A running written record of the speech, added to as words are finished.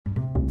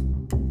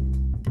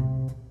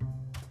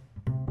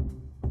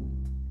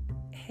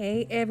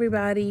Hey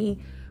everybody,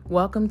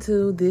 welcome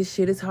to This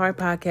Shit Is Hard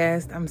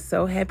podcast. I'm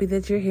so happy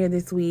that you're here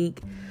this week.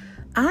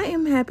 I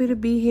am happy to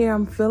be here.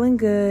 I'm feeling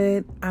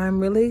good. I'm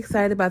really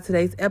excited about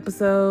today's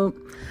episode.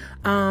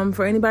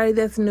 For anybody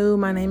that's new,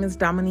 my name is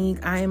Dominique.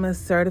 I am a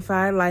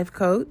certified life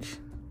coach.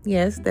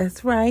 Yes,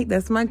 that's right.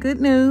 That's my good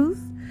news.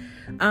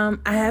 I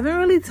haven't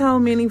really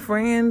told many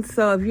friends,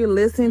 so if you're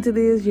listening to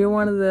this, you're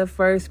one of the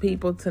first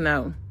people to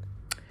know.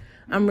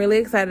 I'm really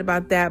excited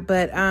about that,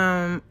 but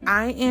I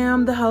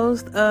am the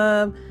host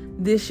of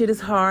This Shit Is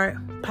Hard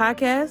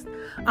podcast.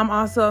 I'm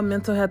also a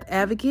mental health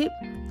advocate.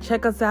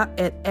 Check us out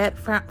at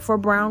for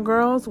Brown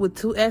Girls with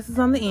 2 S's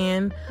on the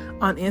end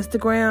on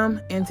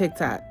Instagram and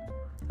TikTok.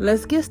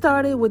 Let's get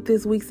started with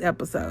this week's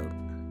episode.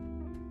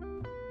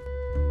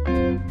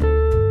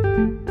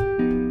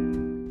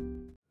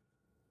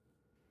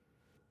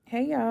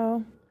 Hey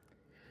y'all.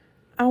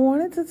 I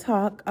wanted to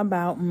talk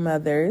about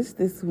mothers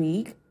this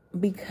week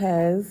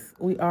because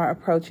we are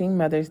approaching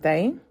Mother's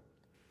Day.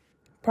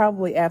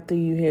 Probably after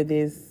you hear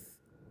this,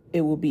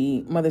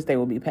 Mother's Day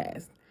will be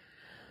past.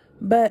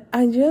 But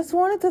I just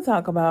wanted to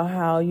talk about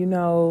how,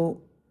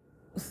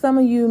 some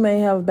of you may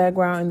have a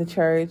background in the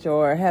church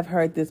or have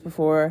heard this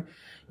before.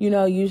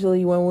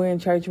 Usually when we're in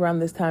church around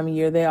this time of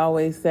year, they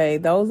always say,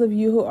 those of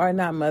you who are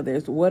not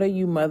mothers, what are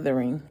you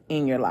mothering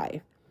in your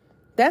life?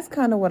 That's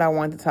kind of what I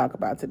wanted to talk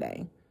about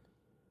today.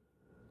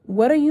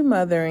 What are you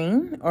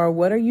mothering, or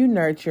what are you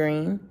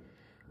nurturing,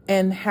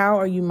 and how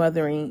are you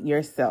mothering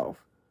yourself?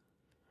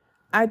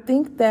 I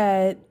think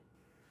that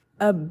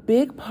a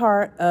big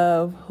part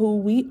of who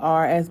we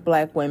are as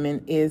Black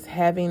women is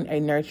having a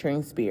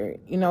nurturing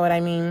spirit. You know what I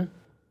mean?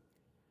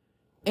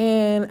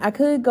 And I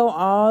could go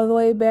all the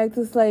way back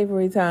to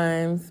slavery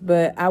times,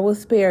 but I will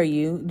spare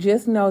you.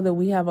 Just know that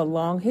we have a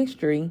long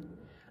history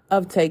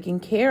of taking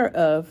care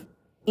of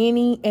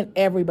any and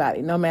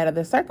everybody, no matter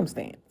the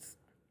circumstance.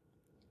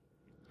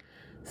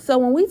 So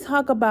when we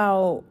talk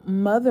about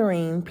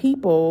mothering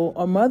people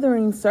or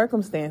mothering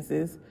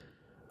circumstances,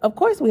 of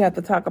course we have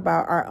to talk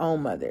about our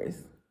own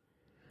mothers.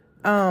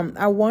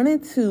 I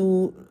wanted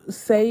to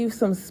save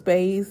some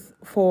space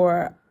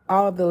for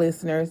all of the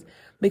listeners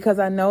because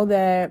I know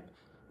that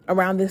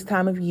around this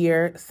time of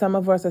year, some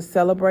of us are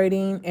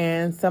celebrating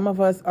and some of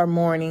us are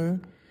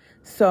mourning.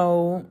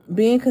 So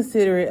being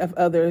considerate of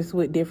others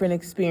with different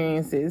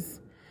experiences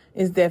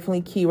is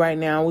definitely key right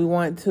now. We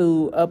want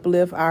to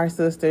uplift our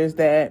sisters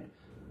that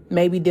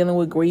may be dealing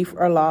with grief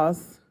or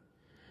loss,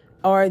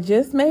 or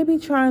just maybe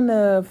trying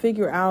to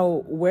figure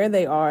out where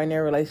they are in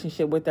their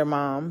relationship with their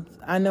moms.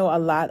 I know a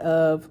lot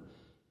of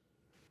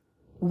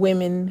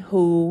women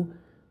who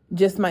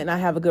just might not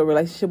have a good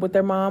relationship with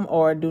their mom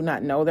or do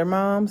not know their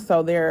mom,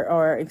 so they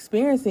are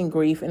experiencing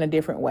grief in a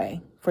different way,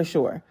 for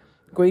sure.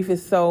 Grief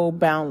is so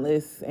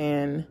boundless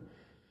and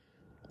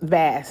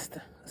vast.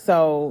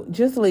 So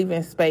just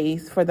leaving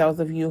space for those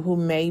of you who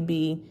may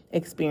be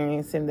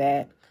experiencing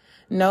that.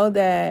 Know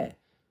that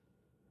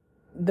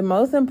the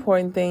most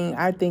important thing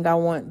I think I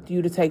want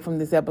you to take from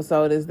this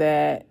episode is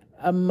that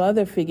a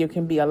mother figure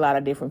can be a lot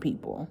of different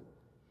people.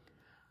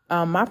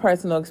 My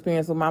personal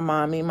experience with my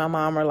mom, me and my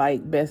mom are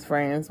like best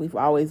friends. We've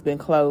always been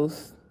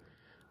close.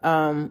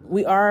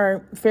 We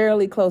are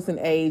fairly close in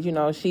age.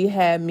 She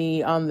had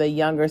me on the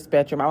younger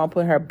spectrum. I won't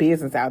put her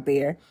business out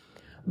there.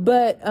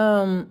 But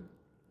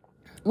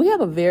we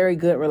have a very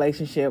good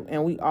relationship,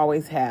 and we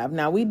always have.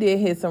 Now, we did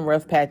hit some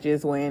rough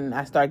patches when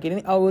I started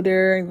getting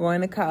older and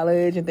going to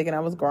college and thinking I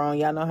was grown.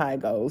 Y'all know how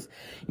it goes.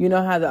 You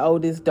know how the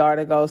oldest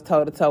daughter goes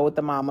toe-to-toe with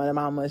the mama. The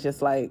mama is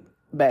just like,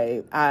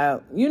 babe,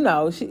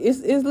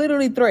 it's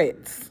literally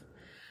threats.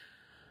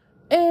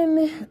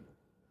 And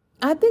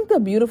I think the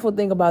beautiful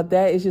thing about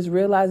that is just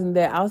realizing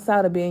that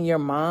outside of being your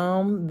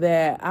mom,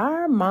 that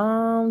our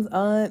moms,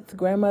 aunts,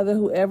 grandmother,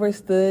 whoever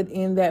stood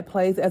in that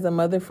place as a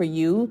mother for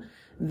you,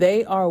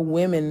 they are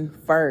women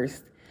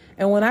first.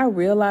 And when I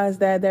realized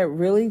that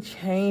really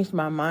changed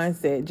my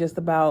mindset just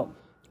about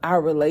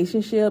our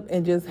relationship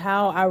and just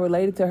how I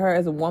related to her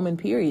as a woman,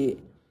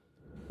 period.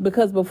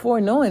 Because before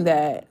knowing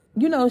that,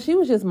 she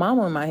was just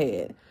mama in my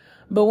head.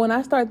 But when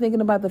I started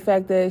thinking about the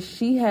fact that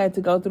she had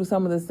to go through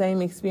some of the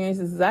same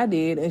experiences as I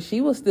did, and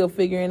she was still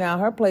figuring out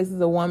her place as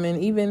a woman,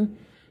 even,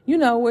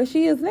 where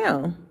she is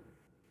now.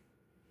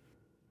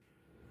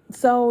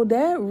 So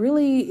that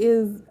really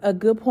is a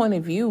good point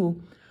of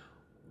view.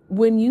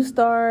 When you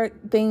start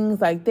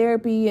things like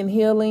therapy and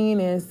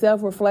healing and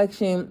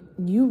self-reflection,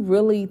 you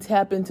really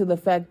tap into the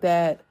fact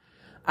that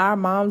our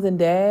moms and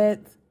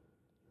dads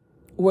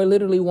were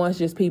literally once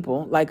just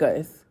people like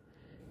us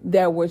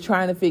that were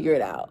trying to figure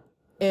it out.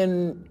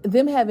 And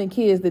them having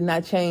kids did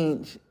not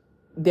change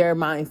their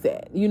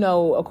mindset.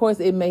 Of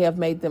course, it may have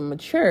made them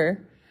mature,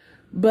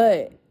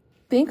 but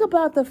think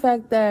about the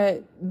fact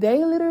that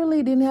they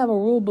literally didn't have a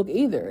rule book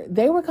either.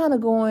 They were kind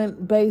of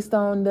going based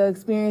on the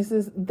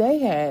experiences they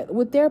had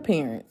with their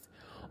parents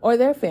or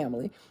their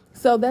family.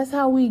 So that's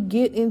how we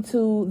get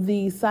into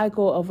the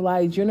cycle of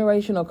like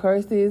generational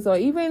curses or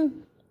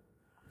even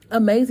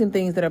amazing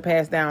things that are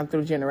passed down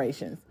through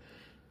generations.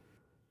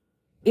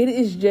 It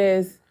is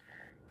just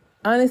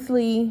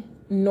honestly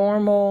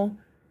normal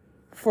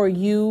for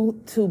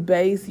you to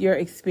base your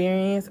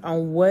experience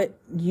on what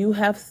you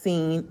have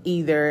seen,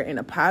 either in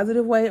a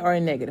positive way or a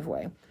negative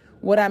way.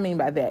 What I mean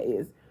by that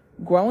is,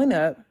 growing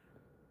up,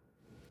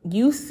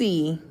 you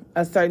see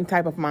a certain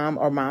type of mom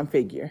or mom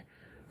figure.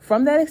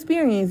 From that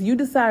experience, you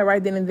decide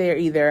right then and there,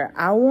 either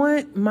I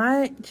want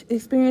my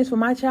experience for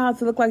my child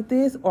to look like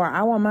this, or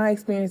I want my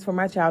experience for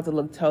my child to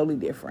look totally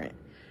different.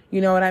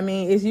 You know what I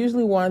mean? It's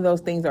usually one of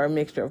those things, or a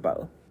mixture of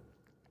both.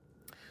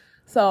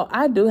 So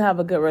I do have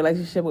a good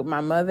relationship with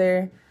my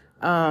mother.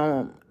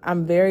 I'm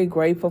very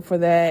grateful for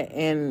that.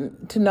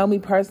 And to know me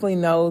personally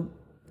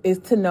is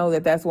to know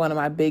that that's one of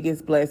my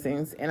biggest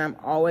blessings. And I'm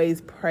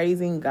always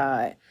praising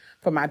God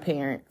for my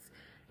parents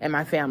and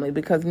my family,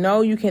 because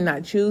no, you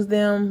cannot choose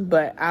them,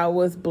 but I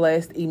was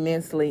blessed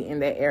immensely in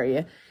that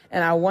area.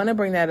 And I want to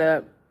bring that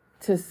up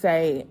to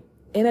say,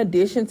 in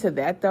addition to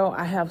that though,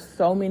 I have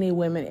so many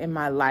women in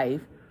my life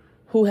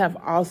who have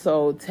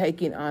also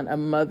taken on a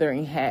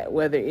mothering hat,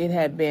 whether it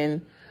had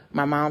been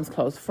my mom's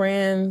close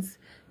friends,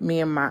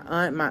 me and my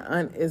aunt. My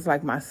aunt is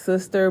like my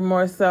sister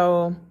more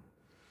so.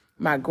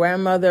 My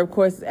grandmother, of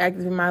course, is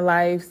active in my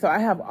life. So I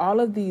have all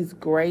of these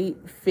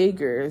great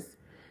figures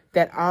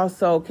that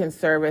also can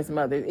serve as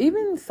mothers.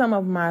 Even some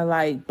of my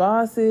like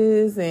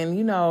bosses, and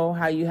you know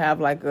how you have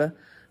like a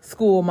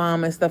school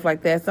mom and stuff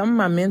like that. Some of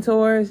my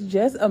mentors,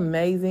 just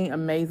amazing,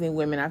 amazing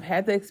women. I've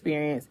had the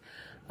experience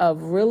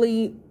of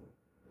really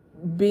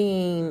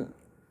being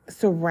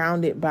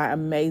surrounded by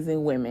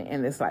amazing women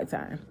in this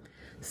lifetime.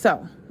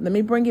 So let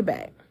me bring it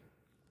back.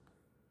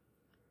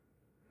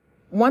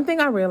 One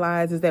thing I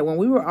realized is that when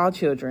we were all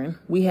children,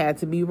 we had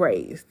to be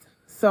raised.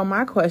 So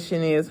my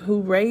question is,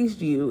 who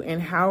raised you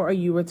and how are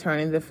you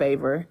returning the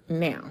favor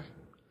now?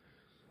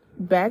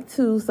 Back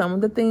to some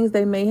of the things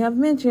they may have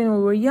mentioned when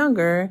we were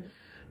younger,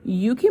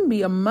 you can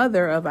be a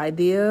mother of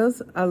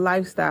ideas, a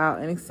lifestyle,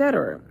 and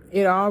etc.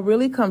 It all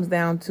really comes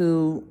down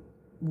to,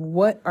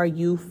 what are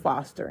you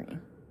fostering?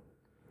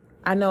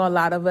 I know a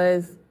lot of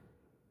us,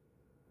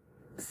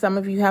 some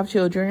of you have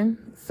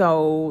children,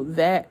 so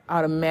that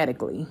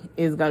automatically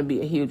is going to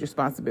be a huge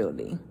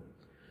responsibility.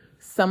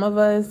 Some of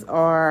us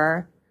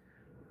are,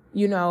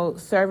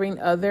 serving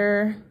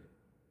other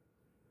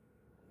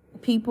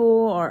people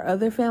or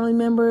other family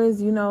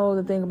members. You know,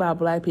 the thing about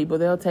Black people,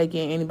 they'll take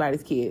in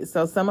anybody's kids.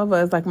 So some of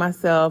us, like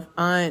myself,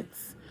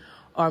 aunts,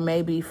 or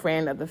maybe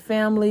friend of the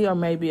family, or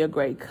maybe a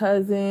great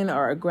cousin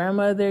or a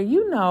grandmother.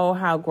 You know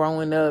how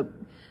growing up,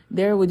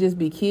 there would just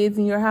be kids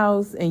in your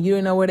house and you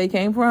didn't know where they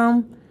came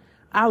from.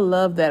 I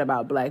love that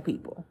about Black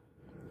people.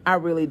 I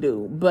really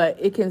do. But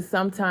it can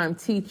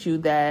sometimes teach you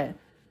that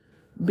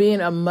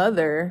being a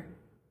mother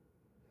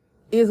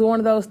is one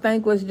of those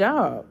thankless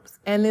jobs.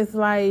 And it's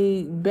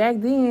like, back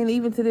then,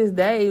 even to this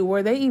day,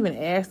 were they even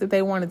asked if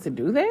they wanted to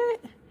do that?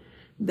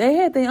 They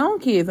had their own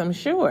kids, I'm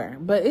sure.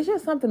 But it's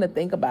just something to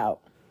think about.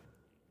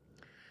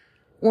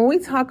 When we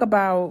talk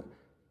about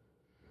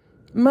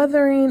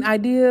mothering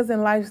ideas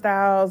and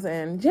lifestyles,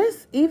 and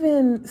just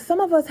even some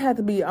of us had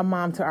to be a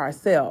mom to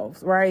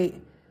ourselves, right?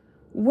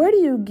 Where do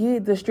you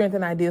get the strength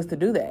and ideas to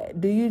do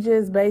that? Do you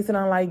just base it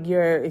on like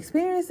your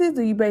experiences?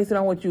 Do you base it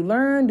on what you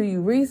learn? Do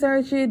you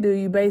research it? Do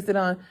you base it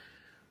on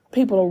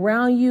people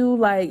around you?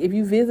 Like if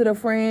you visit a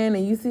friend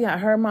and you see how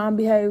her mom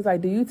behaves, like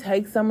do you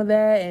take some of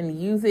that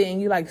and use it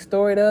and you like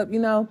store it up?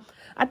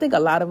 I think a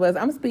lot of us,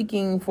 I'm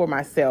speaking for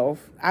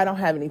myself, I don't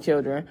have any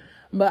children,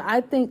 but I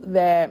think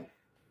that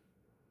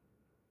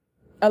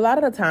a lot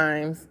of the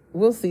times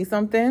we'll see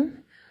something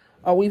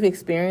or we've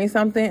experienced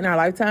something in our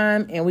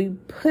lifetime and we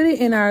put it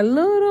in our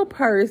little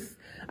purse,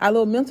 our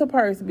little mental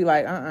purse, to be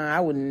like, I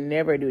would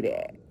never do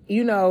that.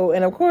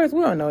 And of course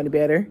we don't know any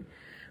better,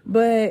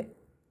 but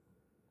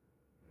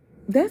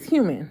that's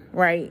human,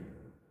 right?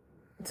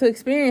 To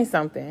experience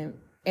something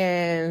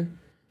and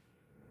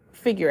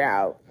figure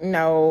out,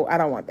 no, I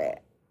don't want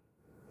that.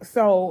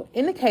 So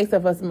in the case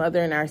of us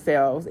mothering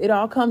ourselves, it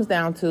all comes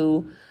down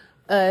to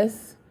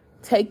us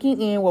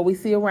taking in what we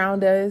see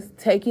around us,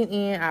 taking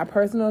in our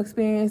personal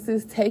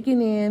experiences,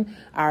 taking in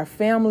our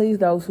families,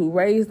 those who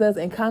raised us,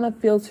 and kind of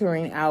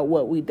filtering out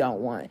what we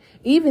don't want.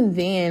 Even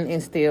then,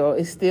 it's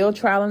still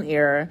trial and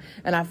error.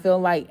 And I feel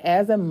like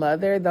as a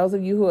mother, those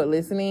of you who are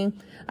listening,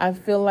 I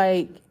feel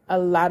like a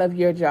lot of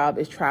your job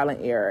is trial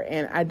and error.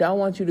 And I don't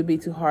want you to be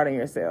too hard on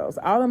yourselves.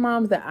 All the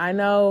moms that I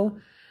know,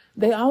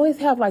 they always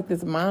have like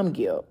this mom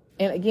guilt.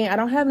 And again, I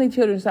don't have any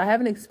children, so I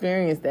haven't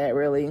experienced that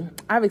really.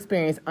 I've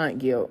experienced aunt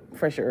guilt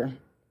for sure.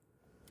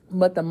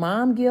 But the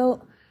mom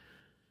guilt,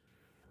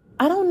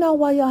 I don't know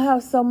why y'all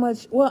have so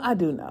much. Well, I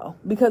do know,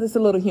 because it's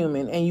a little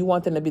human and you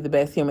want them to be the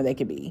best human they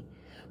can be.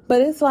 But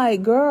it's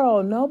like,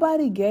 girl,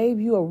 nobody gave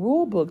you a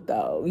rule book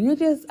though. You're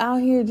just out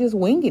here just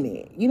winging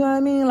it. You know what I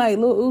mean? Like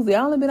Lil Uzi,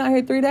 I only been out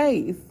here 3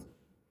 days.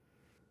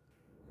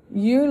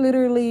 You're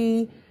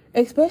literally,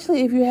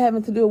 especially if you're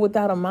having to do it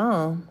without a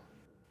mom.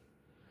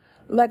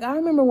 Like, I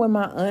remember when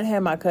my aunt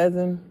had my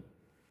cousin,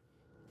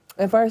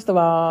 and first of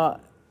all,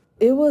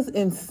 it was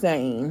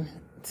insane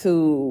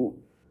to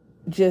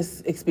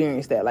just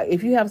experience that. Like,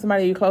 if you have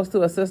somebody you're close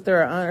to, a sister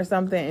or aunt or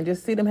something, and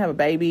just see them have a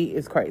baby,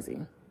 is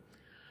crazy.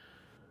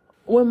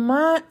 when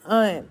my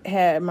aunt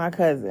had my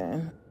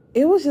cousin,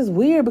 it was just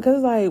weird because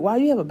it's like, why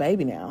you have a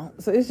baby now?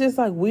 So it's just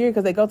like weird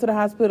because they go to the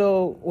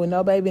hospital with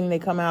no baby and they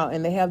come out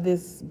and they have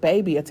this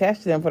baby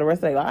attached to them for the rest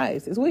of their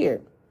lives. It's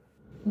weird.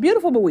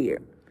 Beautiful, but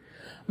weird.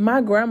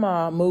 My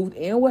grandma moved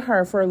in with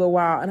her for a little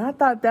while, and I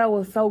thought that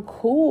was so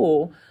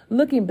cool.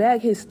 Looking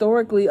back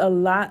historically, a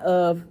lot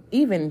of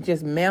even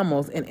just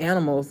mammals and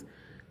animals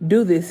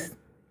do this,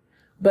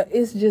 but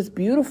it's just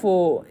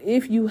beautiful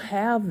if you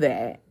have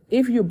that,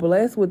 if you're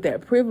blessed with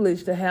that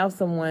privilege to have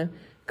someone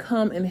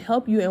come and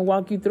help you and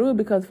walk you through it,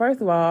 because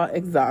first of all,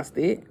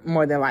 exhausted,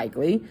 more than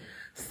likely.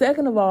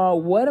 Second of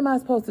all, what am I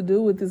supposed to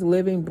do with this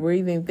living,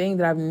 breathing thing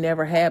that I've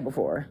never had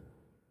before?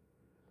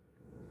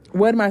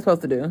 What am I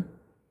supposed to do?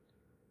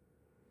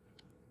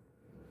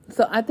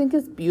 So I think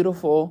it's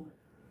beautiful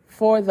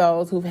for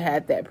those who've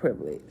had that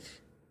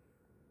privilege.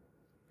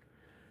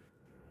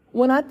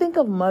 When I think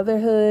of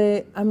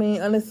motherhood, I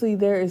mean, honestly,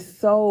 there is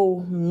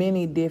so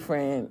many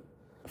different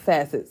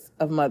facets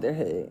of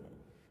motherhood.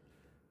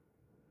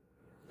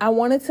 I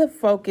wanted to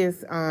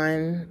focus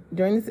on,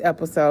 during this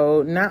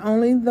episode, not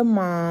only the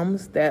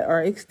moms that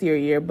are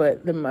exterior,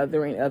 but the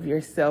mothering of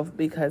yourself,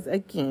 because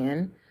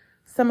again,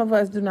 some of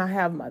us do not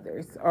have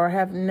mothers or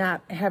have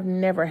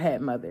never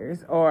had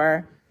mothers,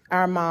 or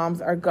our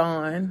moms are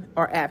gone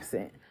or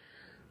absent.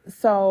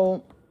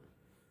 So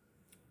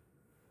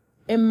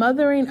in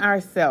mothering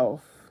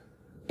ourselves,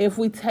 if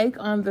we take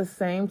on the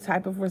same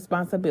type of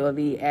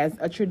responsibility as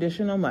a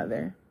traditional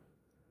mother,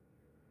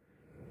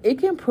 it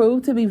can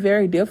prove to be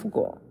very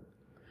difficult.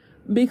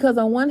 Because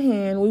on one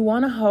hand, we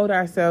want to hold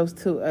ourselves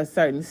to a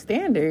certain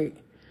standard,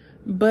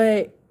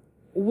 but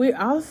we're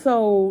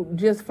also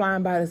just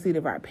flying by the seat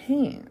of our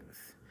pants.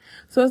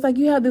 So it's like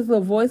you have this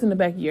little voice in the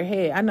back of your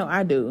head, I know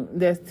I do,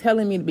 that's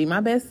telling me to be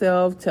my best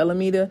self, telling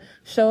me to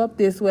show up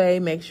this way,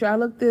 make sure I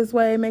look this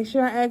way, make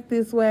sure I act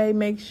this way,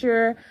 make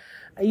sure,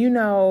 I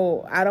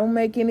don't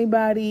make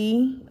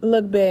anybody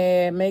look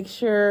bad, make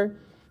sure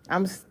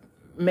I'm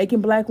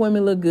making black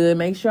women look good,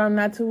 make sure I'm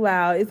not too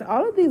loud. It's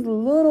all of these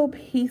little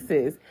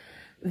pieces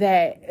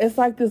that it's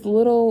like this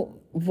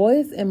little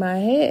voice in my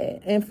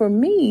head. And for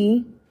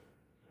me,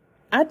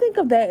 I think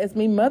of that as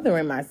me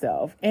mothering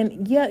myself.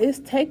 And yeah, it's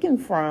taken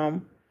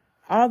from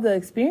all the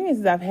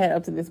experiences I've had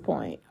up to this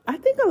point. I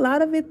think a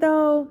lot of it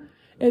though,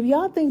 if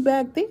y'all think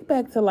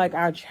back to like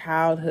our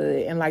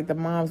childhood and like the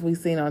moms we've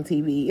seen on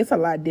TV. It's a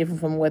lot different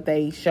from what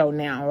they show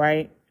now,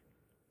 right?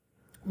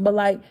 But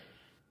like,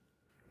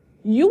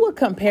 you would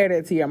compare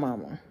that to your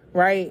mama,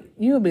 right?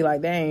 You would be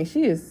like, dang,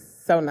 she is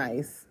so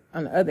nice.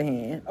 On the other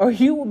hand, or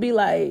you would be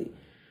like,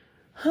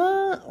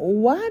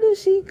 why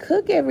does she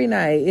cook every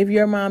night if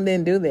your mom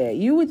didn't do that?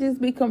 You would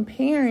just be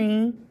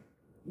comparing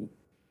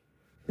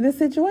the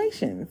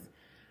situations.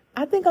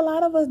 I think a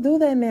lot of us do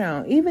that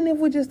now, even if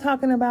we're just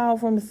talking about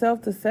from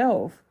self to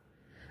self.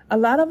 A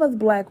lot of us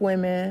black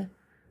women,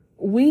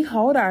 we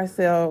hold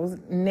ourselves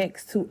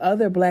next to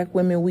other black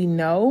women we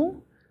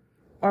know,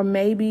 or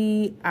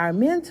maybe our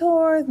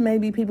mentors,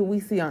 maybe people we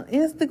see on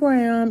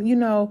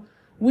Instagram.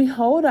 We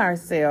hold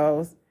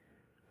ourselves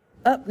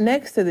up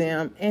next to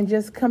them and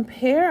just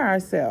compare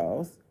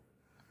ourselves.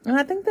 And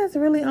I think that's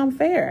really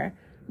unfair,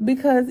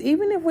 because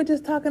even if we're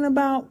just talking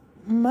about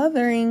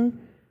mothering,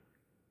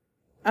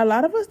 a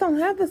lot of us don't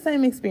have the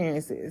same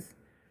experiences.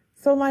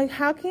 So like,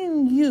 how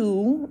can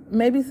you,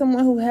 maybe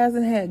someone who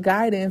hasn't had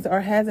guidance or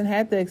hasn't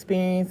had the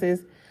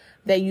experiences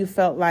that you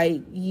felt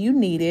like you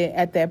needed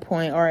at that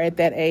point or at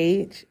that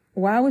age,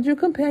 why would you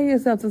compare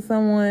yourself to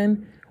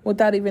someone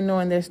without even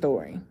knowing their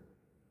story?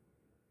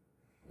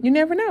 You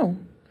never know.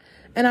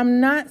 And I'm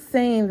not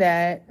saying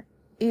that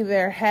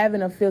either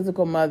having a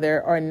physical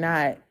mother or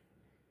not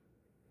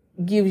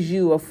gives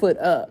you a foot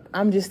up.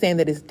 I'm just saying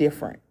that it's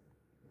different.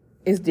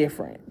 It's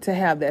different to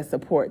have that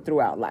support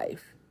throughout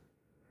life.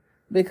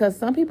 Because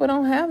some people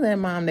don't have that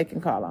mom they can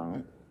call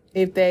on.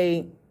 If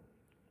they,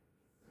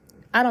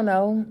 I don't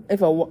know,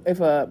 if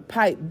a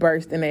pipe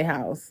burst in their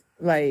house,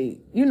 like,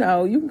 you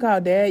can call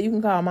dad, you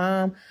can call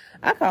mom.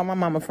 I call my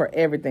mama for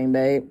everything,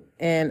 babe.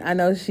 And I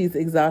know she's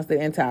exhausted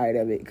and tired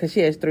of it because she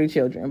has 3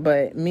 children.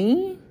 But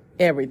me,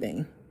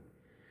 everything.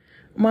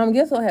 Mom,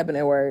 guess what happened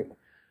at work?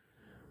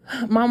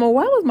 Mama,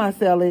 why was my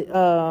salad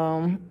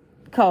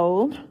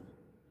cold?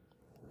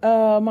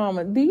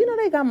 Mama, do you know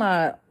they got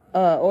my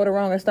order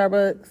wrong at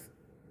Starbucks?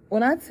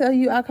 When I tell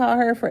you I call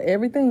her for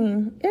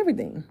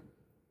everything.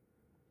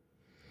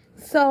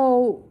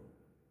 So,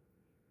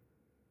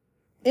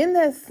 in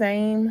that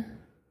same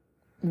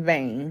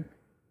vein,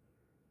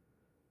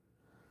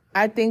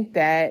 I think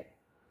that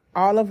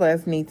all of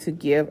us need to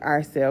give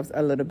ourselves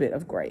a little bit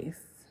of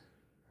grace.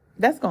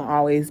 That's going to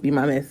always be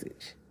my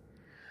message.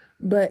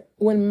 But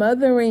when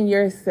mothering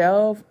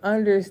yourself,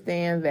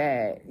 understand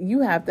that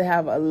you have to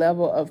have a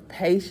level of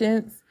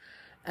patience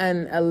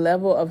and a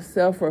level of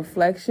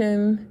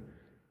self-reflection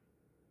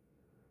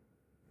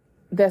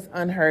that's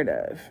unheard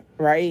of,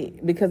 right?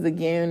 Because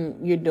again,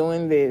 you're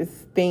doing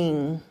this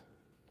thing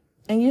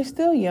and you're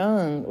still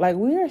young. Like,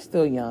 we are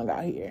still young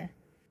out here.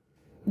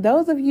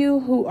 Those of you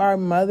who are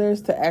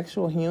mothers to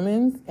actual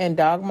humans and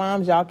dog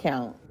moms, y'all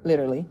count,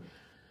 literally.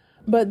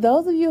 But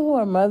those of you who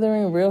are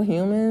mothering real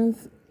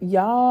humans,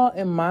 y'all,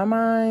 in my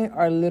mind,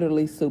 are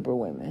literally super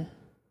women.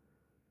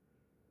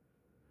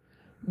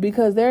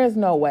 Because there is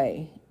no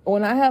way.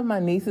 When I have my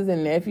nieces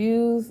and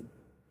nephews,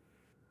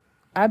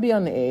 I be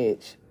on the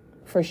edge,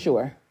 for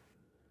sure.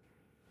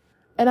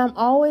 And I'm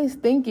always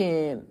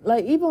thinking,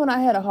 like, even when I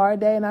had a hard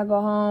day and I go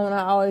home, and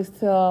I always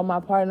tell my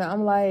partner,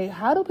 I'm like,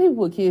 how do people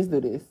with kids do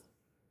this?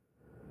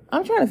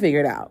 I'm trying to figure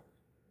it out.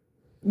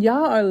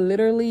 Y'all are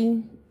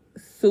literally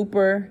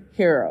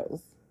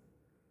superheroes.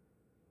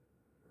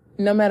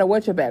 No matter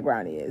what your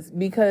background is.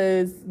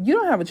 Because you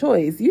don't have a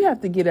choice. You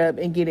have to get up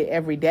and get it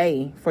every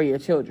day for your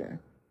children.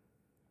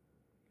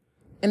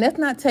 And that's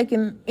not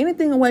taking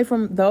anything away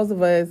from those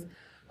of us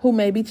who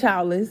may be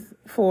childless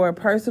for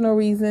personal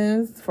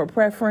reasons, for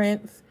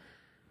preference,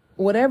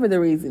 whatever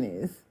the reason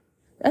is.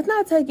 That's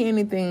not taking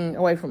anything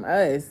away from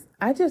us.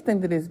 I just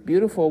think that it's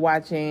beautiful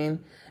watching,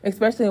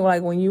 especially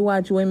like when you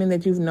watch women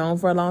that you've known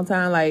for a long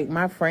time, like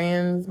my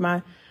friends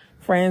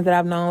that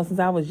I've known since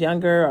I was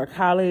younger or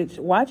college,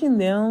 watching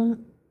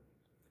them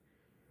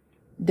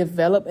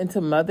develop into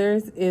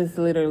mothers is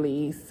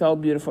literally so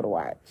beautiful to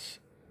watch.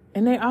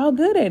 And they're all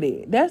good at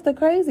it. That's the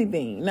crazy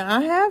thing. Now,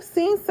 I have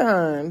seen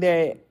some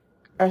that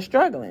are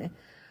struggling.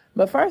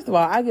 But first of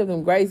all, I give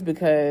them grace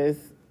because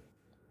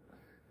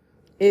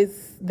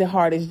it's the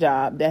hardest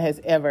job that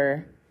has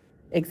ever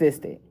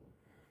existed.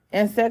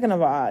 And second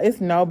of all,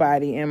 it's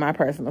nobody in my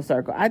personal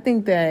circle. I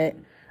think that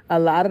a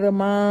lot of the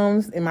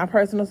moms in my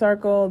personal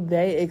circle,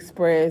 they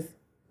express,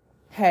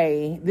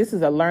 hey, this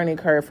is a learning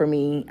curve for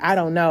me. I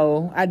don't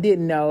know. I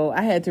didn't know.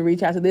 I had to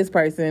reach out to this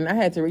person. I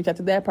had to reach out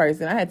to that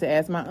person. I had to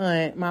ask my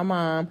aunt, my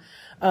mom,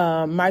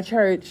 my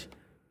church,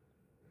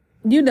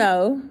 you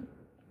know,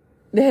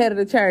 the head of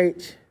the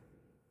church.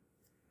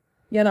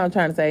 You know what I'm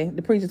trying to say?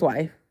 The preacher's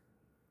wife.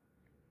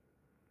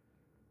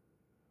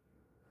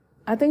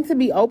 I think to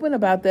be open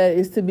about that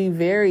is to be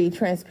very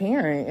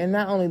transparent. And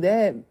not only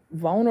that,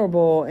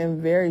 vulnerable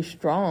and very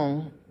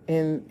strong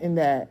in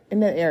that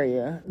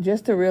area,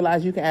 just to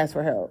realize you can ask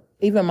for help,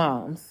 even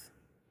moms.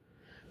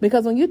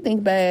 Because when you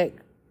think back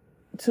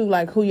to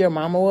like who your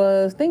mama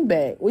was, think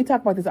back. We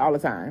talk about this all the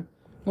time.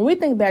 When we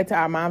think back to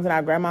our moms and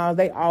our grandmas,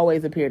 they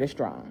always appeared as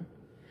strong.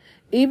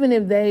 Even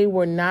if they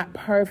were not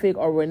perfect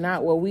or were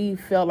not what we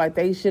felt like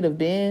they should have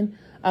been,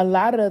 a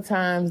lot of the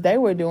times they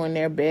were doing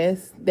their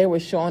best. They were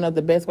showing up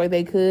the best way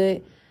they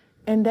could.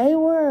 And they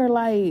were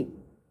like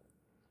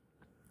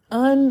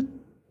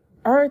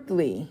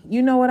unearthly.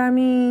 You know what I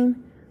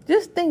mean?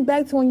 Just think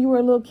back to when you were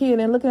a little kid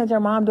and looking at your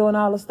mom doing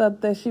all the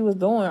stuff that she was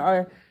doing,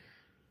 or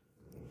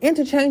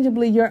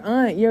interchangeably your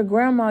aunt, your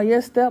grandma,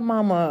 your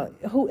stepmama,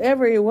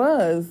 whoever it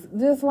was.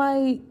 Just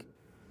like,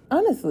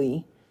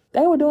 honestly,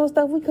 they were doing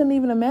stuff we couldn't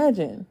even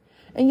imagine.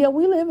 And yet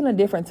we live in a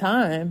different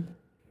time.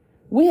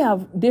 We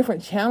have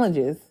different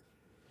challenges.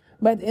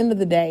 But at the end of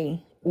the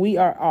day, we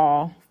are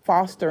all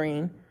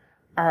fostering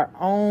our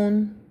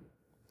own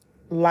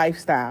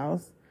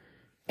lifestyles.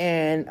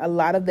 And a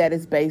lot of that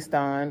is based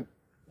on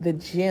the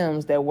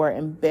gems that were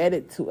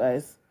embedded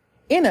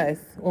in us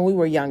when we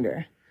were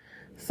younger.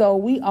 So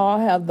we all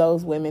have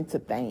those women to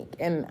thank.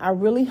 And I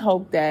really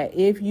hope that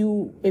if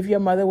your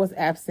mother was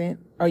absent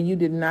or you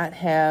did not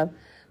have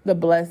the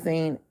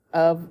blessing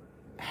of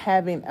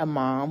having a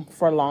mom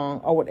for long,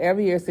 or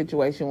whatever your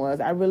situation was,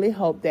 I really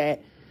hope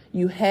that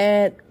you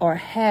had or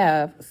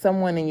have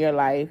someone in your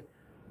life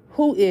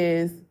who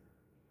is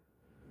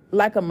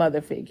like a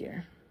mother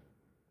figure.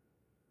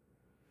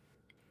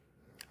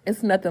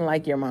 It's nothing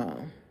like your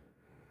mom.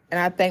 And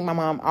I thank my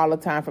mom all the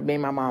time for being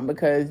my mom,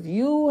 because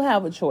you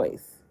have a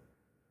choice.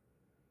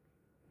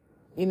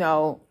 You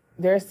know,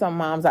 there's some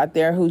moms out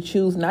there who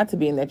choose not to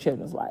be in their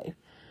children's life.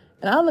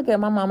 And I look at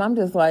my mom, I'm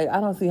just like, I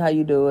don't see how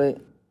you do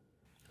it.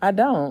 I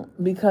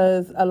don't,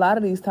 because a lot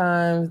of these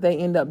times they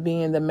end up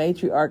being the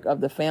matriarch of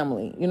the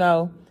family. You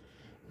know,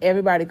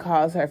 everybody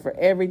calls her for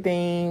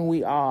everything.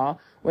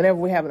 Whenever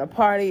we're having a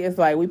party, it's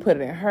like we put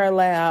it in her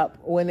lap.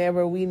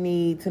 Whenever we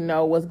need to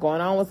know what's going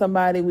on with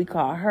somebody, we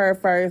call her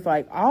first.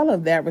 Like, all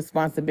of that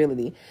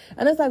responsibility.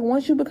 And it's like,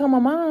 once you become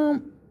a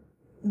mom,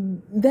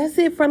 that's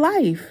it for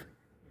life.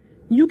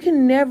 You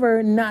can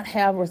never not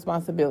have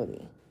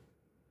responsibility.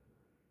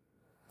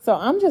 So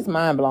I'm just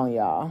mind blown,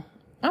 y'all.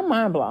 I'm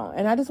mind blown.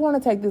 And I just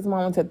want to take this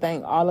moment to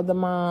thank all of the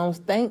moms.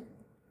 Thank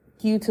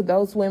you to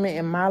those women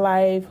in my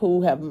life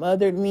who have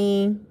mothered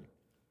me,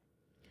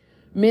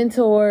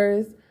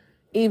 mentors,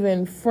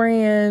 even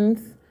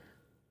friends,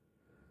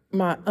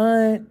 my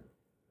aunt,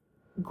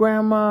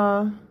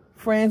 grandma,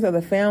 friends of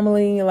the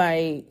family.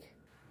 Like,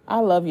 I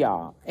love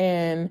y'all.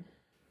 And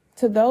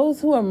to those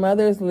who are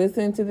mothers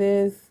listening to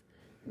this,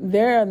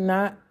 there are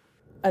not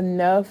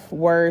enough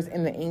words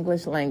in the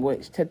English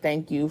language to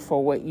thank you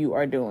for what you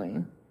are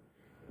doing.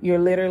 You're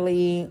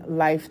literally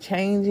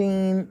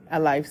life-changing, a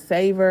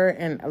life-saver,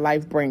 and a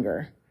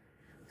life-bringer.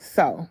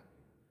 So,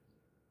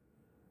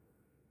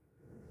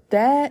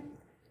 that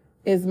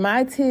is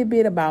my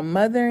tidbit about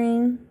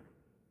mothering.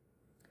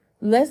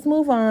 Let's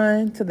move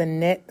on to the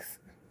next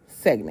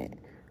segment.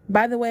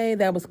 By the way,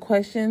 that was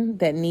question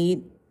that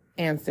need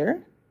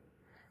answer.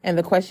 And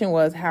the question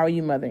was, how are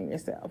you mothering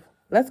yourself?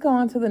 Let's go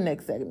on to the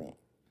next segment.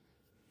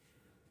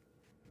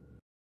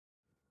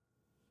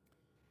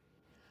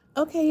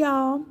 Okay,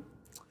 y'all.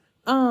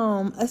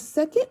 A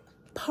second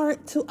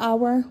part to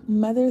our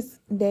Mother's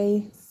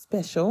Day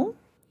special.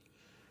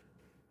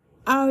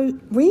 I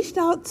reached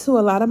out to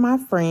a lot of my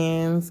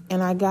friends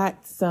and I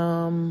got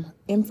some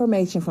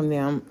information from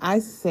them. I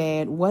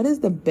said, what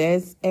is the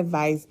best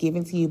advice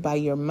given to you by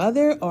your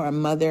mother or a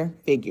mother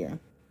figure?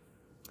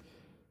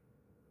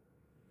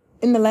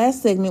 In the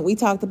last segment, we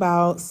talked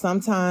about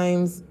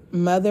sometimes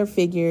mother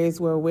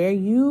figures were where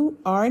you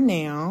are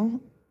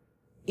now,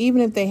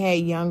 even if they were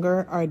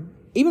younger,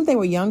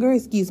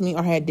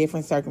 or had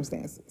different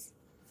circumstances.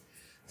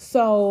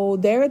 So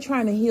they're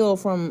trying to heal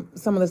from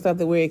some of the stuff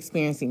that we're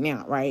experiencing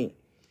now, right?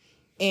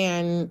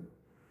 And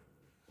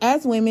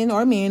as women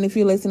or men, if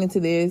you're listening to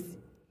this,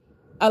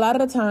 a lot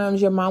of the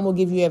times your mom will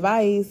give you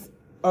advice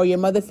or your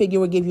mother figure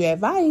will give you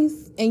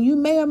advice and you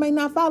may or may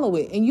not follow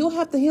it. And you'll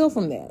have to heal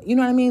from that. You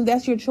know what I mean?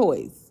 That's your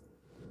choice.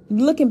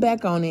 Looking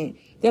back on it,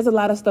 there's a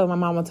lot of stuff my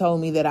mama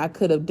told me that I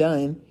could have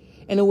done.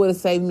 And it would have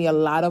saved me a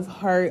lot of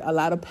hurt, a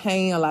lot of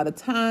pain, a lot of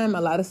time,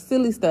 a lot of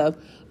silly stuff.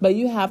 But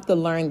you have to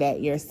learn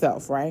that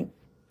yourself, right?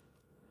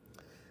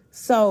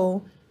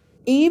 So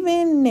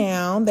even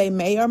now, they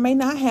may or may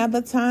not have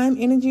the time,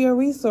 energy, or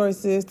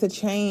resources to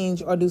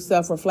change or do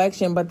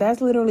self-reflection. But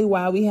that's literally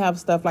why we have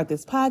stuff like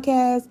this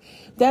podcast.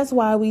 That's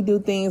why we do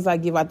things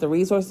like give out the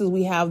resources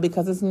we have,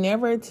 because it's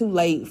never too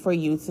late for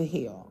you to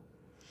heal.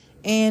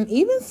 And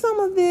even some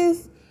of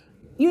this,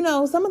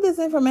 some of this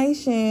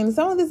information,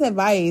 some of this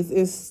advice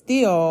is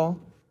still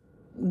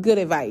good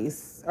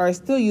advice or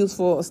still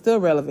useful,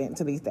 still relevant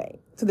to this day.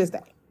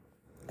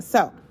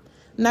 So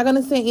I'm not going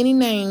to say any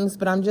names,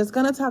 but I'm just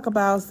going to talk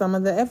about some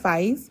of the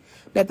advice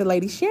that the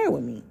lady shared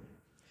with me.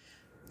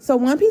 So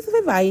one piece of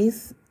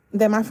advice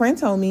that my friend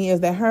told me is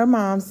that her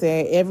mom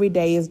said every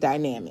day is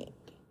dynamic.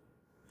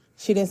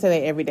 She didn't say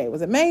that every day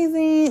was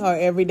amazing or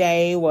every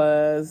day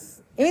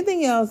was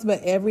anything else,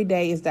 but every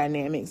day is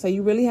dynamic. So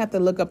you really have to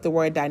look up the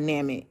word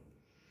dynamic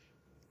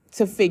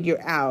to figure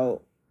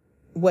out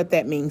what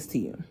that means to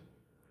you.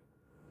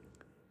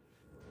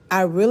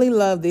 I really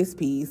love this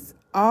piece.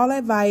 All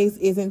advice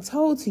isn't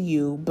told to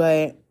you,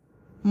 but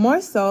more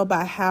so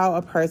about how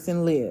a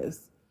person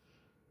lives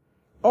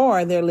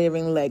or their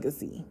living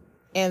legacy.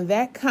 And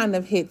that kind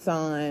of hits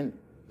on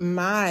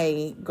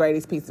my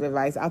greatest piece of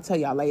advice. I'll tell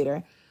y'all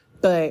later.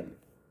 But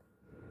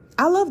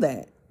I love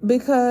that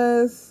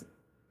because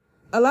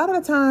a lot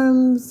of the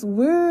times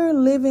we're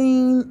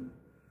living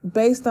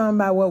based on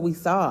by what we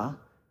saw.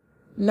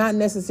 Not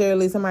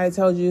necessarily somebody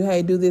told you,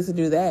 hey, do this or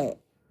do that.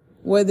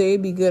 Whether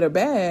it be good or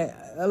bad,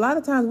 a lot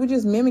of times we're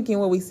just mimicking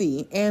what we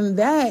see. And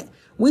that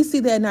we see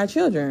that in our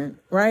children,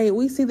 right?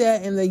 We see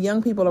that in the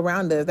young people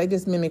around us. They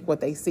just mimic what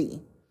they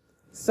see.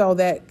 So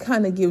that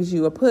kind of gives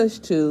you a push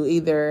to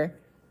either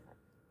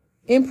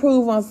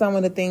improve on some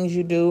of the things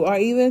you do or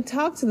even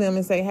talk to them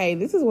and say, hey,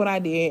 this is what I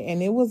did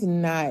and it was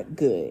not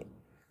good.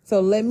 So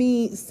let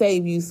me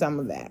save you some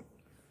of that.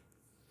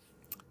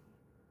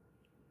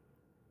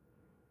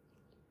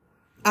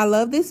 I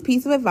love this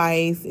piece of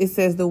advice. It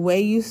says the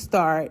way you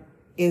start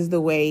is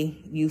the way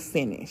you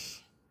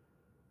finish.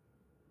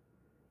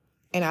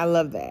 And I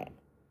love that.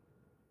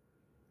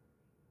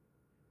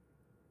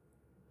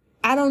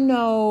 I don't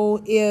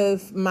know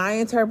if my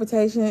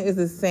interpretation is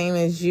the same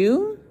as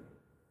you,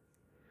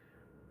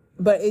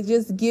 but it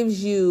just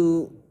gives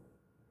you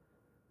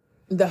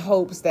the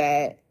hopes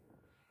that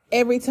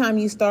every time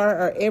you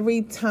start or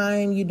every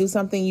time you do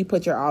something, you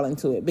put your all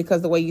into it,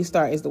 because the way you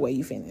start is the way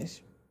you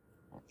finish.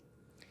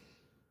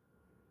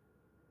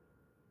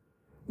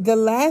 The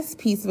last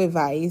piece of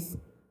advice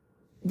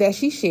that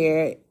she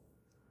shared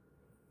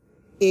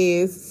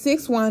is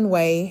 6 one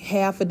way,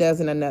 half a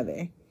dozen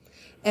another.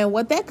 And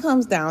what that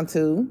comes down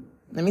to,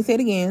 let me say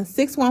it again,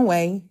 6 one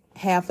way,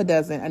 half a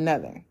dozen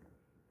another.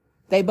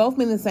 They both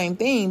mean the same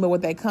thing, but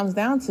what that comes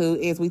down to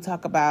is we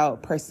talk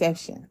about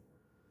perception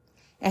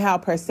and how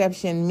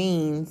perception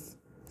means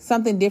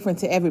something different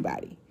to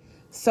everybody.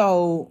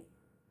 So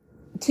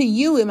to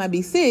you, it might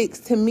be 6.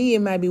 To me, it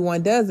might be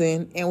 1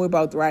 dozen, and we're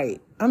both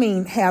right. I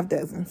mean, half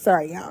dozen.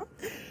 Sorry, y'all.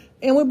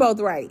 And we're both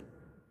right.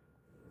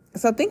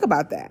 So think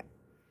about that.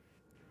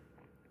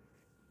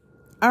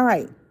 All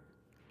right.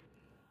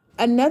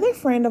 Another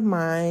friend of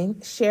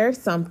mine shared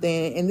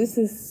something, and this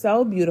is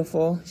so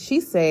beautiful. She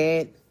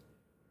said,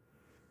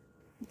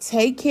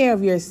 take care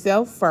of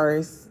yourself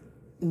first,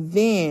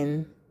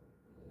 then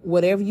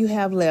whatever you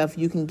have left,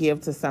 you can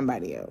give to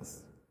somebody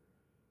else.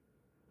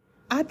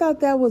 I thought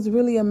that was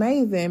really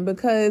amazing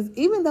because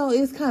even though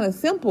it's kind of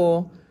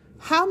simple,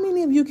 how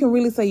many of you can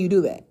really say you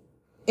do that?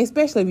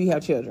 Especially if you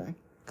have children,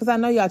 because I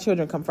know y'all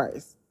children come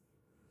first.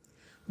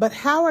 But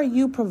how are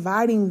you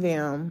providing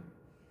them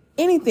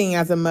anything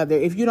as a mother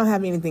if you don't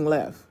have anything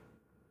left?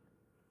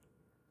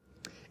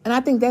 And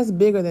I think that's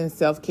bigger than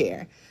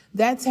self-care.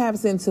 That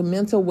taps into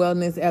mental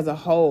wellness as a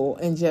whole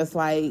and just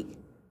like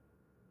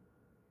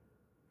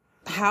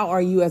how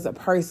are you as a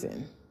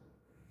person?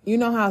 You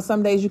know how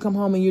some days you come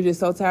home and you're just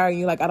so tired and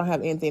you're like, I don't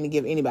have anything to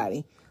give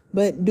anybody.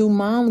 But do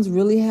moms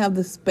really have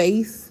the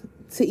space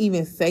to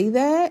even say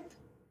that?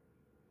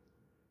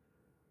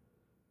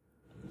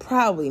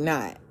 Probably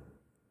not.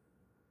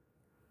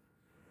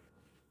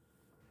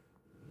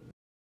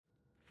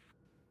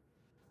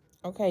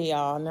 Okay,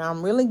 y'all. Now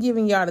I'm really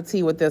giving y'all the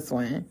tea with this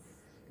one.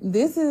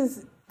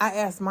 I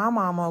asked my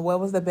mama what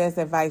was the best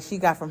advice she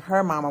got from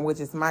her mama, which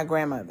is my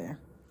grandmother.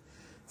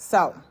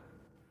 So,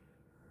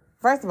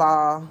 first of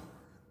all,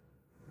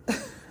 I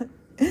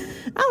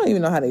don't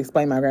even know how to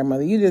explain my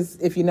grandmother.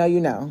 If you know, you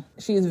know.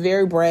 She is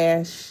very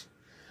brash,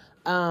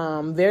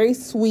 very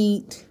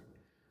sweet,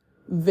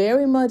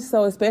 very much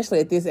so, especially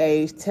at this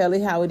age, tell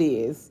it how it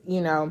is. You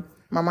know,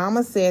 my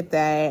mama said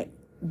that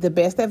the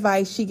best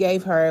advice she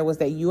gave her was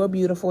that you are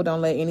beautiful.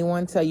 Don't let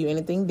anyone tell you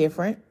anything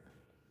different.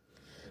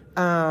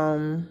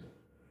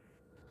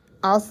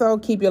 Also,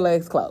 keep your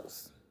legs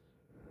closed.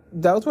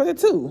 Those were the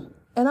two.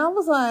 And I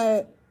was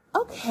like,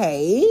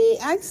 okay,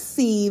 I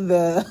see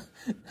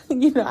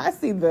I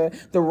see the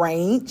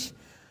range.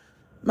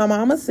 My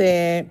mama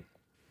said,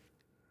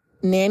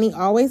 Nanny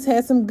always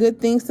has some good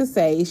things to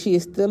say. She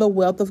is still a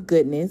wealth of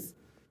goodness.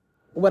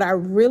 What I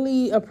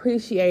really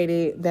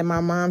appreciated that my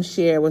mom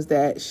shared was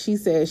that she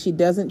said she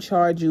doesn't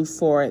charge you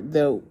for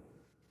the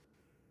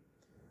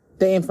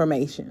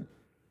information.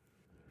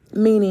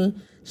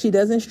 Meaning, she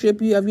doesn't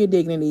strip you of your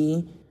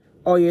dignity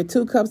or your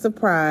 2 cups of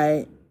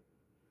pride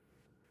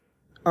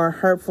or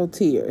hurtful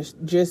tears,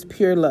 just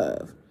pure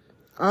love.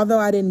 Although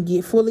I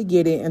didn't fully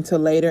get it until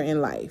later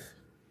in life.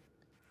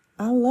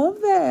 I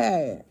love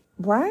that,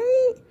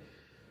 right?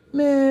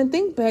 Man,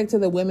 think back to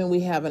the women we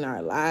have in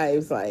our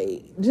lives.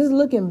 Like, just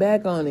looking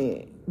back on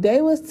it,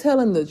 they was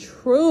telling the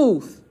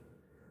truth,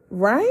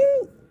 right?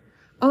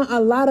 On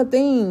a lot of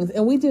things.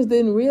 And we just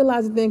didn't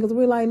realize it then because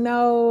we're like,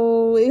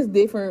 no, it's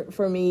different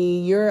for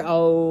me. You're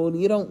old.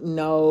 You don't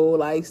know.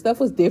 Like, stuff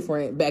was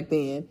different back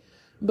then.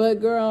 But,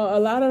 girl, a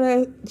lot of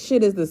that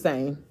shit is the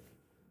same.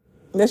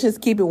 Let's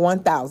just keep it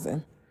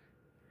 1,000.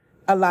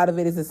 A lot of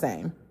it is the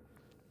same.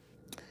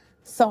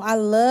 So I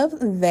love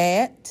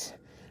that.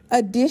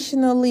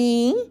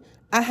 Additionally,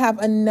 I have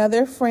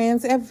another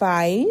friend's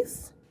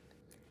advice.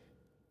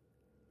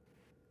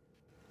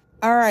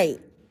 All right.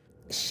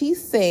 She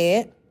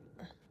said,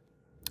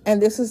 and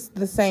this is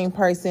the same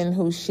person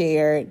who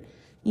shared,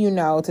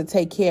 to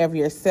take care of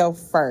yourself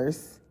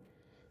first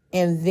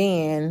and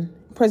then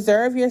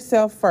preserve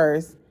yourself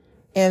first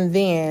and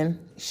then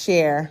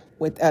share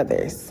with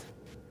others.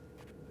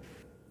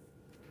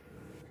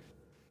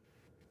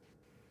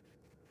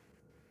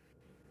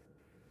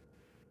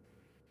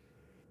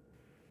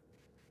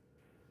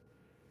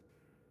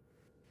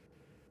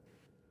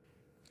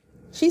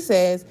 She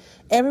says,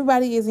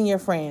 everybody isn't your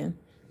friend.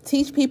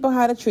 Teach people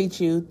how to treat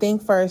you.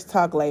 Think first,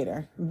 talk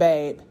later.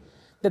 Babe,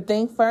 the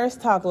think first,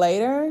 talk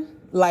later,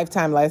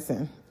 lifetime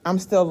lesson. I'm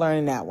still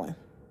learning that one.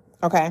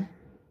 Okay?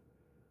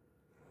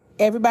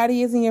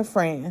 Everybody isn't your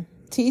friend.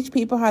 Teach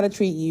people how to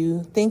treat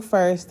you. Think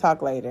first,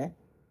 talk later.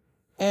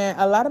 And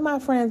a lot of my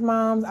friends'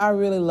 moms, I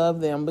really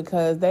love them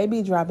because they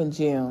be dropping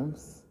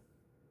gems.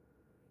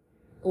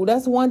 Well,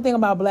 that's one thing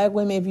about Black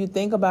women. If you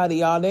think about it,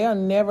 y'all, they'll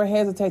never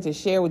hesitate to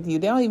share with you.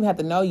 They don't even have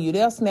to know you.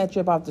 They'll snatch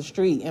you up off the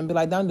street and be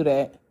like, don't do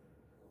that.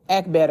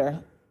 Act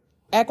better.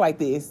 Act like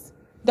this.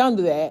 Don't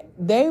do that.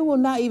 They will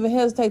not even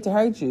hesitate to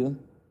hurt you.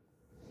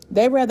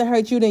 They'd rather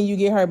hurt you than you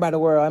get hurt by the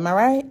world. Am I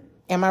right?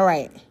 Am I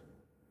right?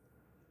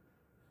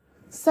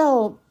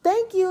 So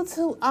thank you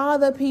to all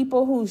the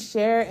people who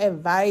share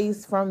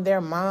advice from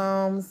their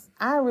moms.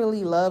 I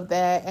really love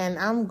that. And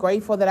I'm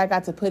grateful that I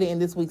got to put it in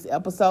this week's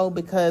episode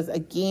because,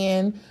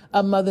 again,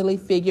 a motherly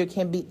figure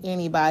can be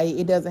anybody.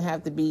 It doesn't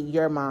have to be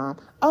your mom.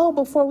 Oh,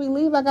 before we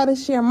leave, I got to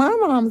share my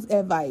mom's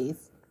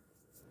advice.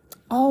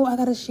 Oh, I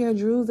got to share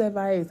Drew's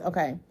advice.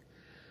 Okay.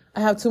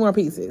 I have 2 more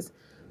pieces.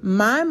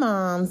 My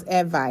mom's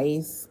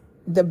advice,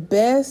 the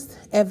best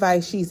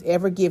advice she's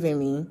ever given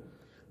me,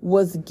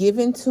 was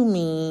given to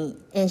me,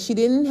 and she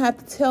didn't have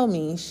to tell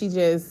me. She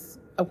just,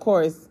 of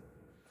course,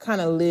 kind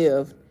of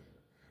lived,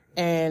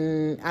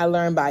 and I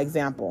learned by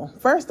example.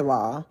 First of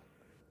all,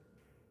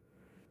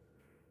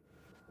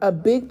 a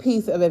big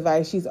piece of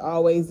advice she's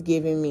always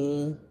given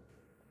me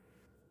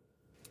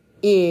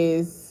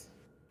is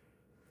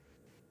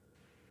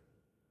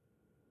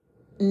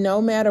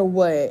no matter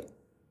what,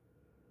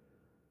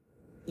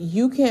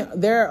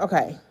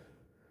 okay,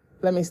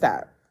 let me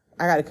stop.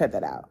 I got to cut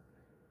that out.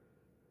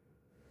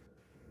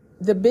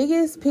 The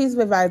biggest piece of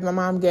advice my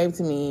mom gave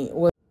to me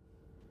was,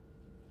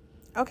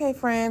 okay,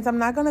 friends, I'm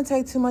not going to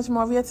take too much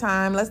more of your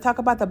time. Let's talk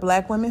about the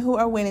Black women who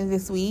are winning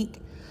this week.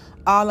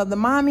 All of the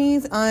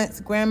mommies,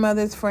 aunts,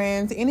 grandmothers,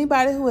 friends,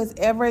 anybody who has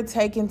ever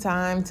taken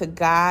time to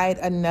guide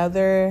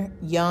another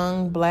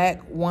young Black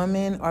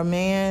woman or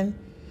man,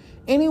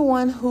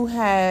 anyone who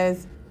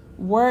has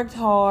worked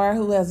hard,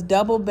 who has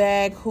doubled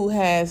back, who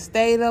has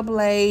stayed up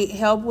late,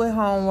 helped with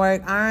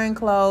homework, ironed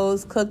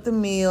clothes, cooked a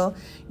meal,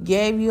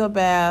 gave you a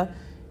bath.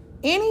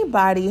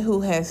 Anybody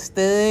who has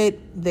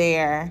stood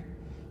there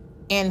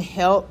and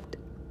helped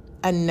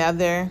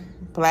another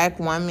Black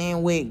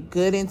woman with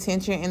good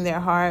intention in their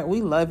heart.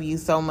 We love you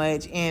so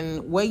much,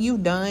 and what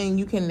you've done,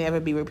 you can never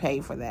be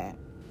repaid for that.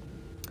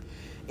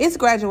 It's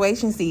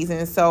graduation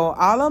season, so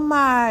all of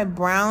my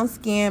brown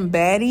skin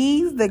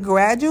baddies, the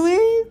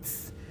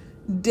graduates,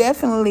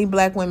 definitely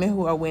Black women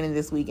who are winning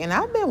this week. And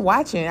I've been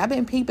watching, I've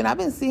been peeping, I've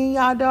been seeing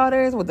y'all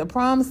daughters with the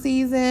prom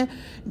season,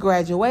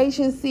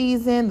 graduation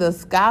season, the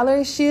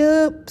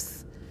scholarships.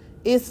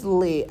 It's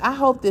lit. I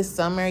hope this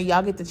summer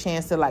y'all get the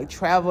chance to like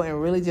travel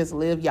and really just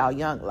live y'all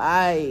young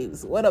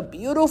lives. What a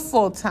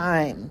beautiful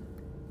time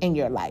in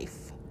your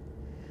life.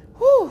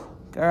 Whew,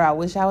 girl, I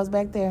wish I was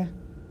back there.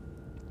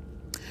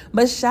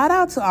 But shout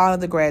out to all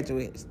of the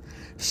graduates.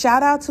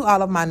 Shout out to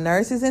all of my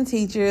nurses and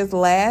teachers.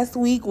 Last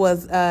week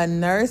was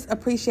Nurse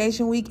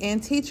Appreciation Week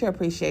and Teacher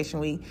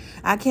Appreciation Week.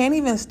 I can't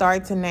even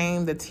start to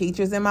name the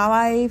teachers in my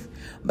life,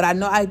 but I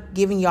know I've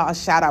given y'all a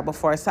shout out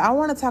before. So I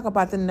want to talk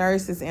about the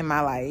nurses in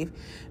my life.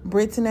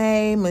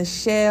 Brittany,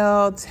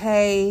 Michelle,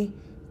 Tay,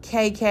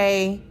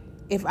 KK.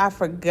 If I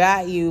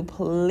forgot you,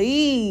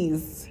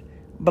 please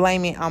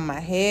blame it on my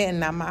head and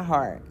not my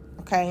heart,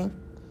 okay?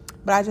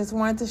 But I just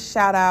wanted to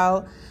shout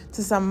out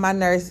to some of my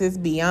nurses.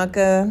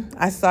 Bianca,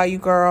 I saw you,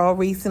 girl,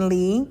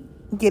 recently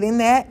getting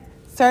that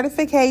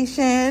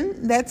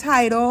certification, that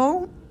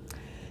title.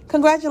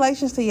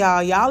 Congratulations to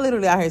y'all. Y'all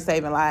literally out here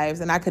saving lives,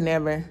 and I could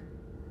never.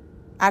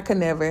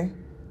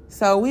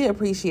 So we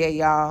appreciate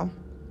y'all.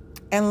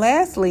 And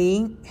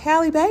lastly,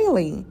 Halle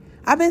Bailey.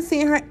 I've been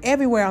seeing her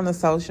everywhere on the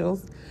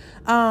socials.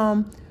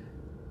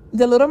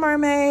 The Little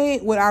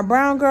Mermaid with our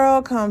brown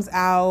girl comes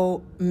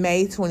out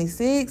May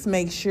 26th.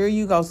 Make sure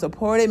you go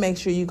support it. Make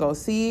sure you go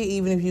see it.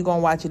 Even if you're going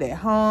to watch it at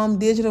home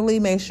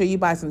digitally, make sure you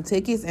buy some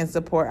tickets and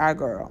support our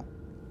girl.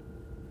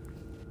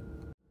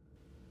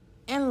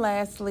 And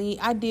lastly,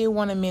 I did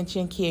want to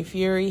mention Kid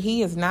Fury.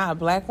 He is not a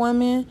Black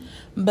woman,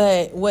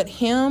 but what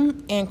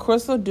him and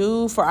Crystal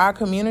do for our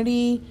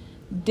community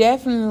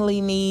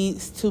definitely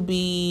is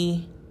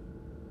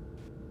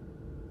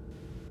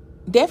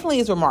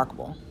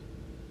remarkable.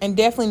 And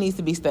definitely needs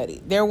to be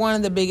studied. They're one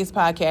of the biggest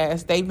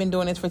podcasts. They've been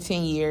doing this for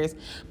 10 years.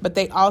 But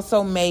they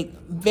also make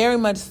very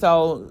much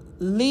so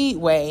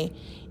leadway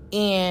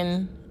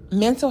in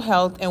mental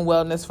health and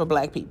wellness for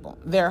Black people.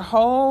 Their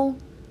whole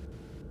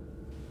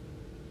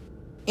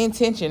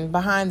intention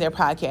behind their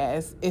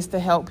podcast is to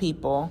help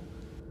people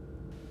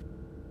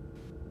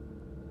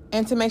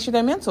and to make sure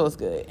their mental is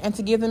good and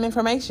to give them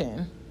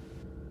information.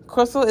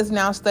 Crystal is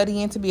now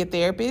studying to be a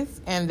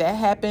therapist, and that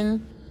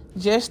happened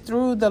just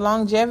through the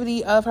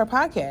longevity of her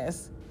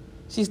podcast.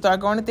 She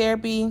started going to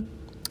therapy.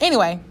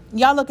 Anyway,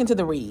 y'all look into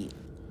the read.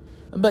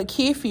 But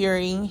Kid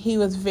Fury, he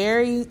was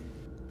very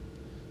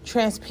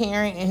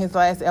transparent in his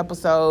last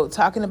episode,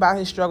 talking about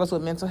his struggles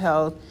with mental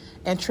health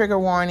and trigger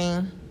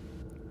warning,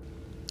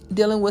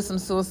 dealing with some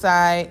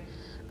suicide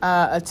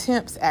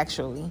attempts,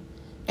 actually.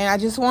 And I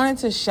just wanted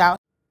to shout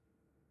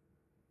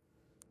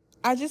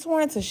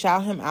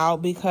him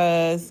out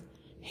because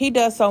he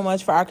does so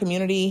much for our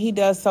community. He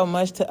does so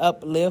much to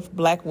uplift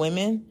Black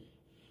women.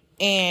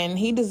 And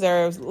he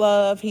deserves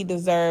love. He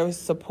deserves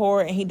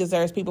support. And he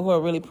deserves people who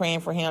are really praying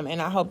for him. And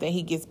I hope that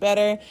he gets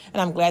better.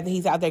 And I'm glad that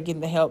he's out there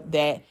getting the help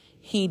that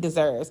he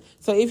deserves.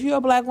 So if you're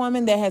a Black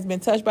woman that has been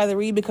touched by the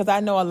read, because I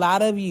know a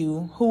lot of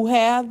you who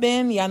have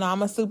been, y'all know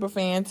I'm a super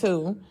fan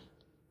too,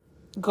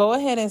 go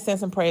ahead and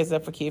send some prayers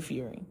up for Kid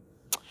Fury.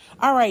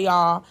 All right,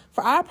 y'all.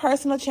 For our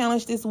personal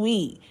challenge this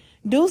week,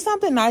 do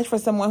something nice for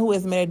someone who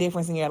has made a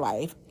difference in your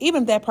life.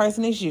 Even if that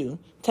person is you.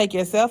 Take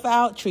yourself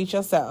out. Treat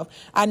yourself.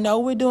 I know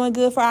we're doing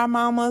good for our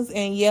mamas.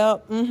 And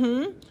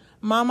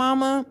my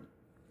mama,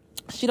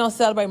 she don't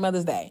celebrate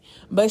Mother's Day.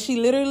 But she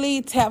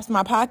literally taps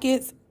my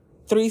pockets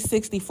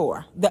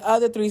 364. The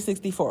other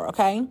 364,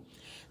 okay?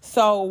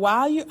 So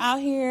while you're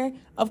out here,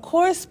 of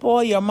course,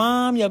 spoil your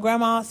mom, your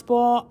grandma,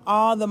 spoil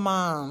all the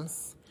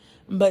moms.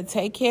 But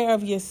take care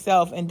of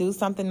yourself and do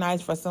something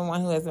nice for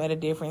someone who has made a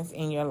difference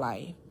in your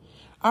life.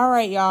 All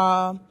right,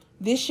 y'all.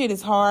 This shit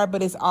is hard,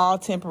 but it's all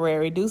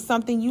temporary. Do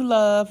something you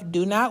love.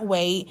 Do not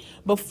wait.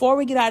 Before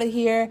we get out of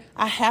here,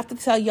 I have to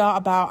tell y'all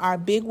about our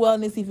big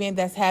wellness event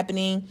that's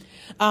happening.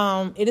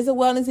 It is a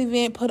wellness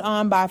event put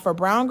on by For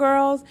Brown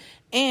Girls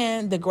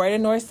and the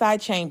Greater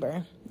Northside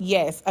Chamber.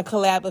 Yes, a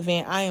collab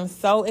event. I am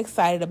so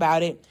excited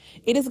about it.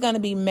 It is going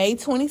to be May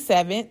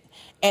 27th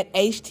at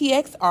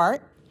HTX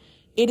Art.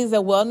 It is a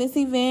wellness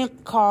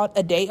event called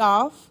A Day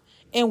Off.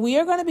 And we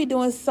are going to be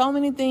doing so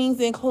many things,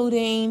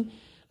 including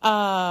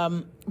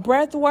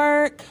breath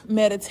work,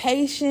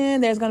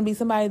 meditation. There's going to be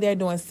somebody there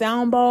doing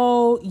sound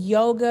bowl,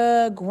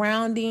 yoga,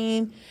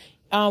 grounding.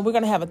 We're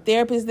going to have a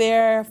therapist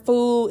there,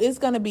 food. It's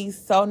going to be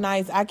so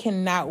nice. I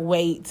cannot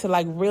wait to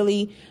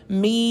really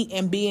meet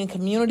and be in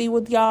community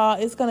with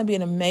y'all. It's going to be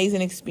an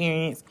amazing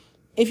experience.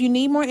 If you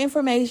need more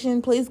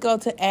information, please go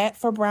to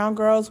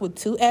 @ForBrownGirls with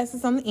 2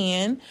 S's on the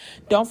end.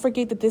 Don't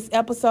forget that this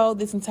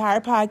entire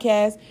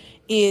podcast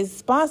is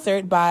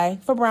sponsored by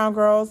For Brown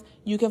Girls.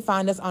 You can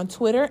find us on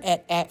Twitter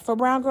at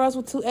 @ForBrownGirls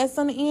with 2 S's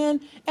on the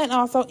end, and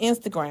also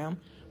Instagram.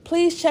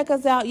 Please check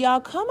us out, y'all.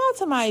 Come out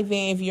to my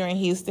event if you're in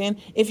Houston.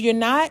 If you're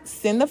not,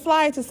 send the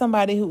flyer to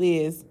somebody who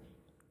is.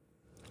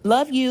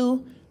 Love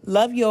you.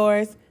 Love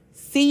yours.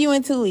 See you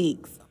in 2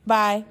 weeks.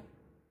 Bye.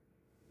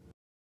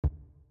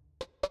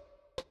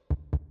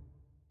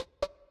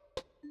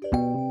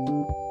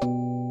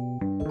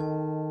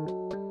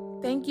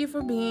 Thank you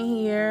for being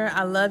here.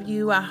 I love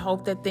you. I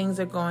hope that things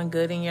are going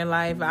good in your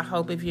life. I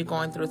hope if you're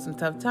going through some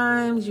tough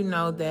times, you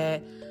know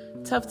that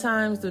tough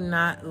times do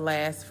not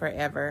last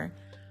forever.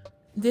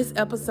 This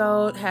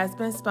episode has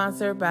been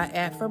sponsored by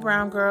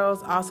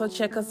 @4BrownGirls. Also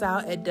check us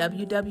out at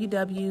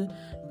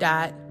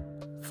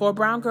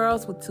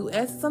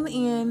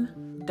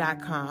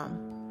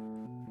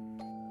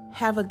www.4browngirls.com.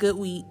 Have a good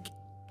week.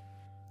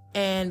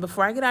 And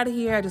before I get out of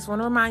here, I just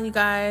want to remind you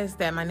guys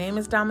that my name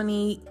is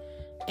Dominique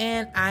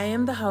and I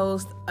am the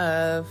host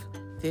of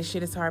This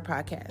Shit Is Hard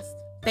podcast.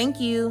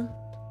 Thank you.